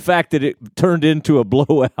 but the fact that it turned into a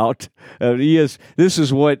blowout, this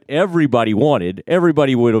is what everybody wanted.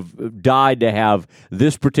 Everybody would have died to have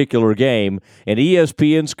this particular game, and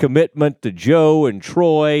ESPN's commitment to Joe and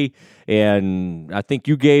Troy. And I think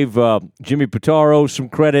you gave Jimmy Pitaro some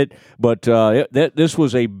credit, but this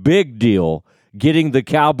was a big deal, getting the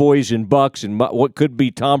Cowboys and Bucs in what could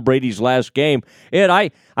be Tom Brady's last game. And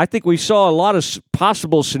I think we saw a lot of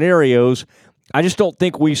possible scenarios. I just don't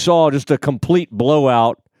think we saw just a complete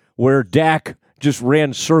blowout where Dak just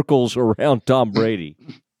ran circles around Tom Brady.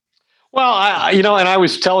 Well, and I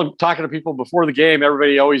was talking to people before the game.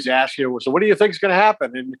 Everybody always asks you, so what do you think is going to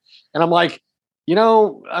happen? And I'm like, we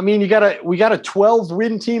got a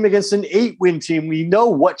 12-win team against an 8-win team. We know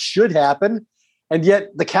what should happen, and yet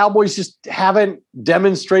the Cowboys just haven't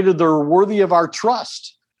demonstrated they're worthy of our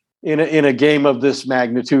trust in a game of this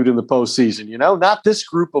magnitude in the postseason. Not this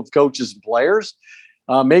group of coaches and players.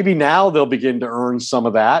 Maybe now they'll begin to earn some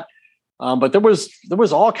of that. But there was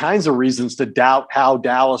all kinds of reasons to doubt how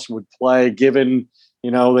Dallas would play, given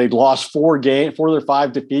they'd lost 4 of their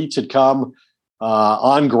 5 defeats had come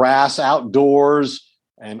on grass, outdoors,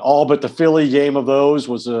 and all but the Philly game of those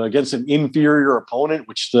was against an inferior opponent,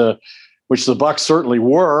 which the Bucs certainly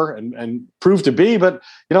were and proved to be. But,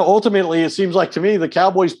 ultimately, it seems like to me the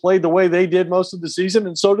Cowboys played the way they did most of the season,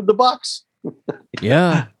 and so did the Bucs.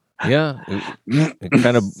 Yeah. That's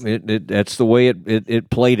the way it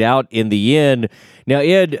played out in the end. Now,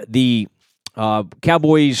 Ed, the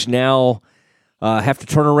Cowboys now have to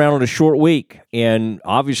turn around in a short week, and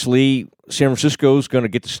obviously San Francisco's going to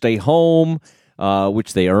get to stay home,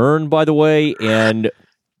 which they earned, by the way, and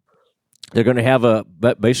they're going to have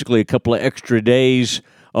basically a couple of extra days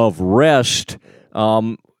of rest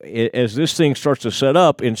as this thing starts to set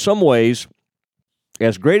up. In some ways,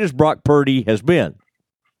 as great as Brock Purdy has been,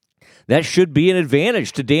 that should be an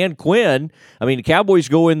advantage to Dan Quinn. I mean, the Cowboys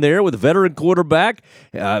go in there with a veteran quarterback,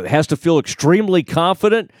 has to feel extremely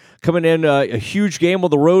confident coming in a huge game on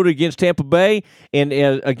the road against Tampa Bay. And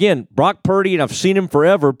again, Brock Purdy, and I've seen him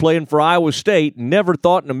forever playing for Iowa State, never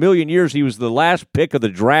thought in a million years he was the last pick of the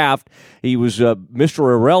draft. He was Mr.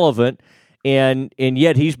 Irrelevant. And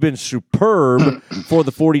yet he's been superb for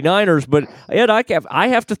the 49ers. But, Ed, I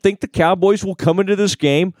have to think the Cowboys will come into this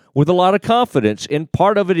game with a lot of confidence. And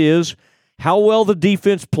part of it is how well the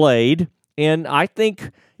defense played. And I think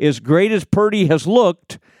as great as Purdy has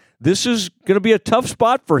looked, this is going to be a tough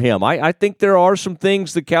spot for him. I think there are some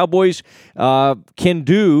things the Cowboys can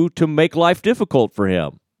do to make life difficult for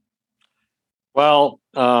him. Well,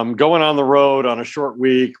 going on the road on a short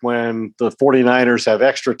week when the 49ers have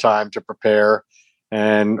extra time to prepare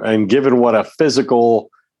and given what a physical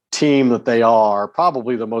team that they are,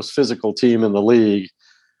 probably the most physical team in the league,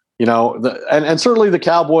 and certainly the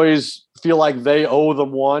Cowboys feel like they owe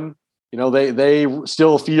them one. They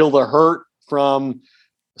still feel the hurt from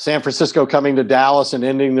San Francisco coming to Dallas and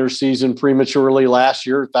ending their season prematurely last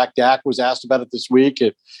year. In fact, Dak was asked about it this week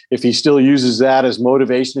if he still uses that as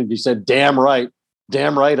motivation, and he said, damn right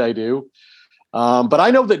I do. But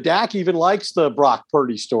I know that Dak even likes the Brock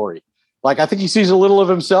Purdy story. Like, I think he sees a little of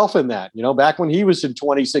himself in that, back when he was in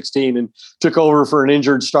 2016 and took over for an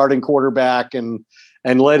injured starting quarterback and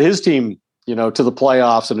led his team, to the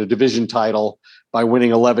playoffs and a division title by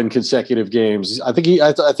winning 11 consecutive games. I think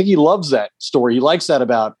he loves that story. He likes that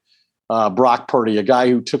about Brock Purdy, a guy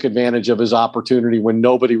who took advantage of his opportunity when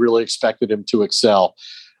nobody really expected him to excel.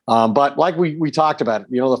 But like we talked about,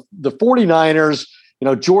 the 49ers,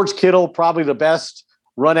 George Kittle, probably the best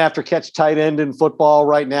run after catch tight end in football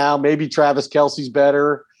right now. Maybe Travis Kelce's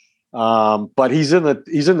better. But he's in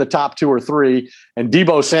the top 2 or 3. And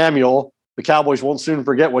Deebo Samuel, the Cowboys won't soon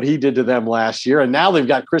forget what he did to them last year. And now they've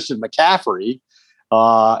got Christian McCaffrey.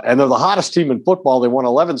 And they're the hottest team in football. They won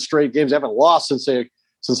 11 straight games. They haven't lost since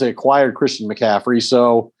they acquired Christian McCaffrey.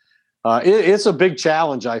 So it's a big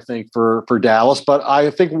challenge, I think, for Dallas. But I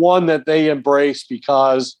think one that they embrace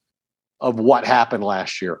because of what happened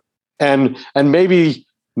last year. And maybe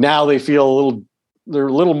now they feel they're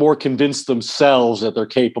a little more convinced themselves that they're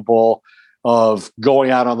capable of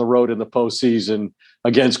going out on the road in the postseason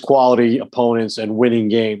against quality opponents and winning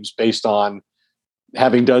games based on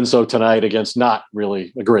having done so tonight against not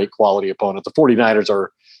really a great quality opponent. The 49ers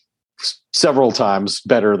are several times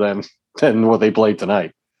better than what they played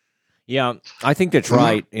tonight. Yeah, I think that's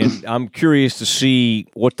right. And I'm curious to see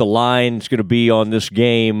what the line's going to be on this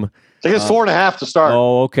game. I think it's 4.5 to start.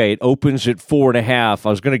 Oh, okay. It opens at 4.5. I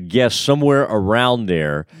was going to guess somewhere around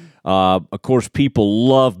there. Of course, people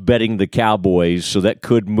love betting the Cowboys, so that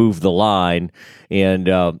could move the line. And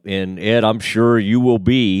Ed, I'm sure you will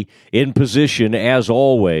be in position as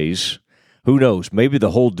always. Who knows? Maybe the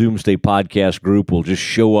whole Doomsday Podcast group will just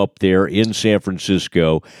show up there in San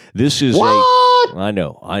Francisco. This is I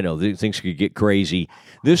know. Things could get crazy.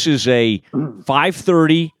 This is a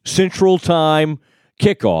 5:30 Central Time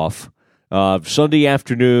kickoff Sunday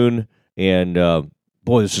afternoon, and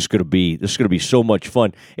boy, this is going to be so much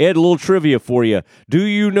fun. Ed, a little trivia for you. Do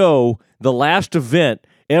you know the last event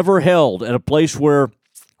ever held at a place where,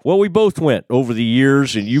 well, we both went over the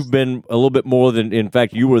years, and you've been a little bit more than, in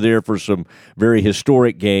fact, you were there for some very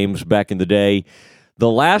historic games back in the day. The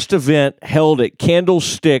last event held at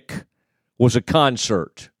Candlestick was a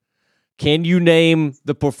concert. Can you name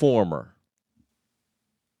the performer?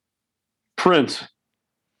 Prince.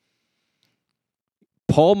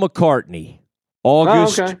 Paul McCartney.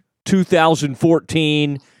 August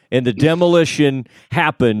 2014, and the demolition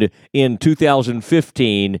happened in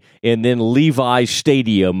 2015, and then Levi's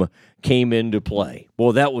Stadium came into play.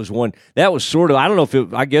 Well, that was sort of, I don't know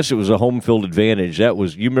if I guess it was a home field advantage.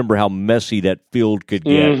 You remember how messy that field could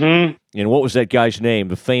get. Mm-hmm. And what was that guy's name?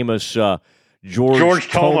 The famous George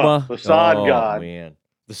Toma, the sod god. Man.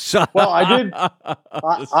 Well,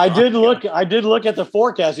 I did look at the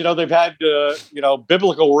forecast. They've had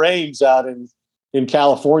biblical rains out in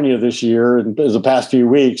California this year and the past few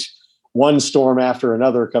weeks, one storm after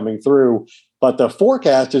another coming through. But the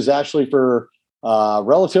forecast is actually for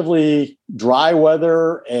relatively dry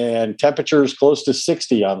weather and temperatures close to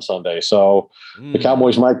 60 on Sunday. So the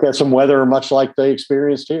Cowboys might get some weather much like they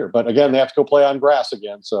experienced here. But again, they have to go play on grass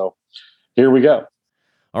again. So here we go.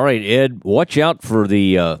 All right, Ed, watch out for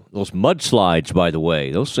the those mudslides, by the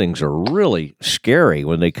way. Those things are really scary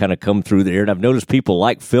when they kind of come through there. And I've noticed people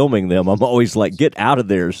like filming them. I'm always like, get out of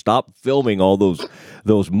there. Stop filming all those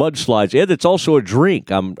mudslides. Ed, it's also a drink,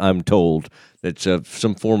 I'm told. It's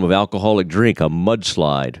some form of alcoholic drink, a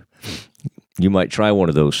mudslide. You might try one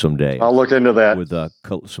of those someday. I'll look into that. With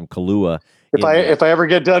some Kahlua. If I ever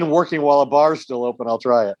get done working while a bar's still open, I'll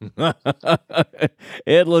try it.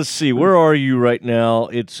 Ed, let's see. Where are you right now?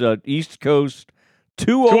 It's East Coast,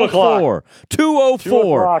 2:04. 2:04. 2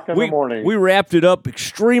 o'clock in the morning. We wrapped it up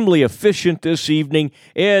extremely efficient this evening.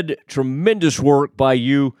 Ed, tremendous work by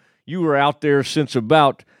you. You were out there since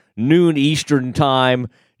about noon Eastern time,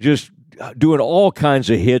 just doing all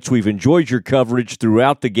kinds of hits. We've enjoyed your coverage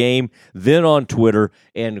throughout the game, then on Twitter,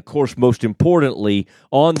 and, of course, most importantly,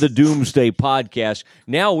 on the Doomsday Podcast.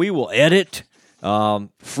 Now we will edit.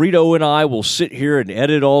 Frito and I will sit here and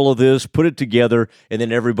edit all of this, put it together, and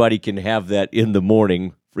then everybody can have that in the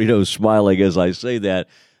morning. Frito's smiling as I say that.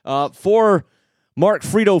 For Mark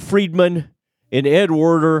Frito Friedman and Ed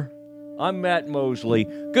Werder, I'm Matt Mosley.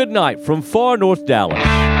 Good night from far north Dallas.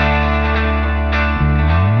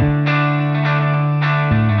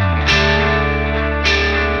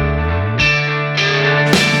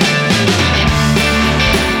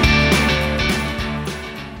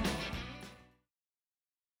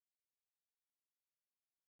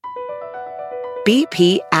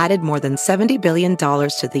 BP added more than $70 billion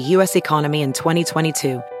to the U.S. economy in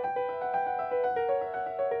 2022.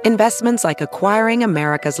 Investments like acquiring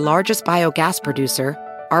America's largest biogas producer,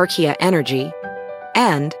 Archaea Energy,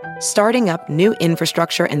 and starting up new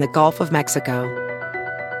infrastructure in the Gulf of Mexico.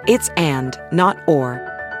 It's and, not or.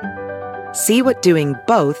 See what doing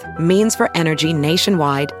both means for energy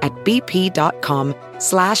nationwide at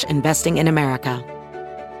bp.com/investing in America.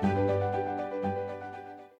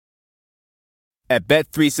 At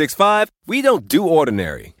Bet365, we don't do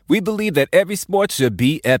ordinary. We believe that every sport should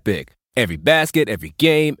be epic. Every basket, every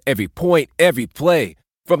game, every point, every play.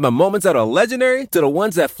 From the moments that are legendary to the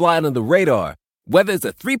ones that fly under the radar. Whether it's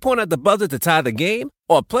a three-pointer at the buzzer to tie the game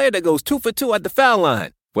or a player that goes 2 for 2 at the foul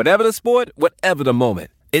line. Whatever the sport, whatever the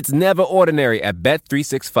moment. It's never ordinary at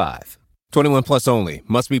Bet365. 21 plus only.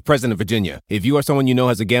 Must be present in Virginia. If you or someone you know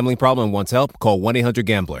has a gambling problem and wants help, call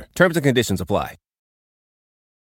 1-800-GAMBLER. Terms and conditions apply.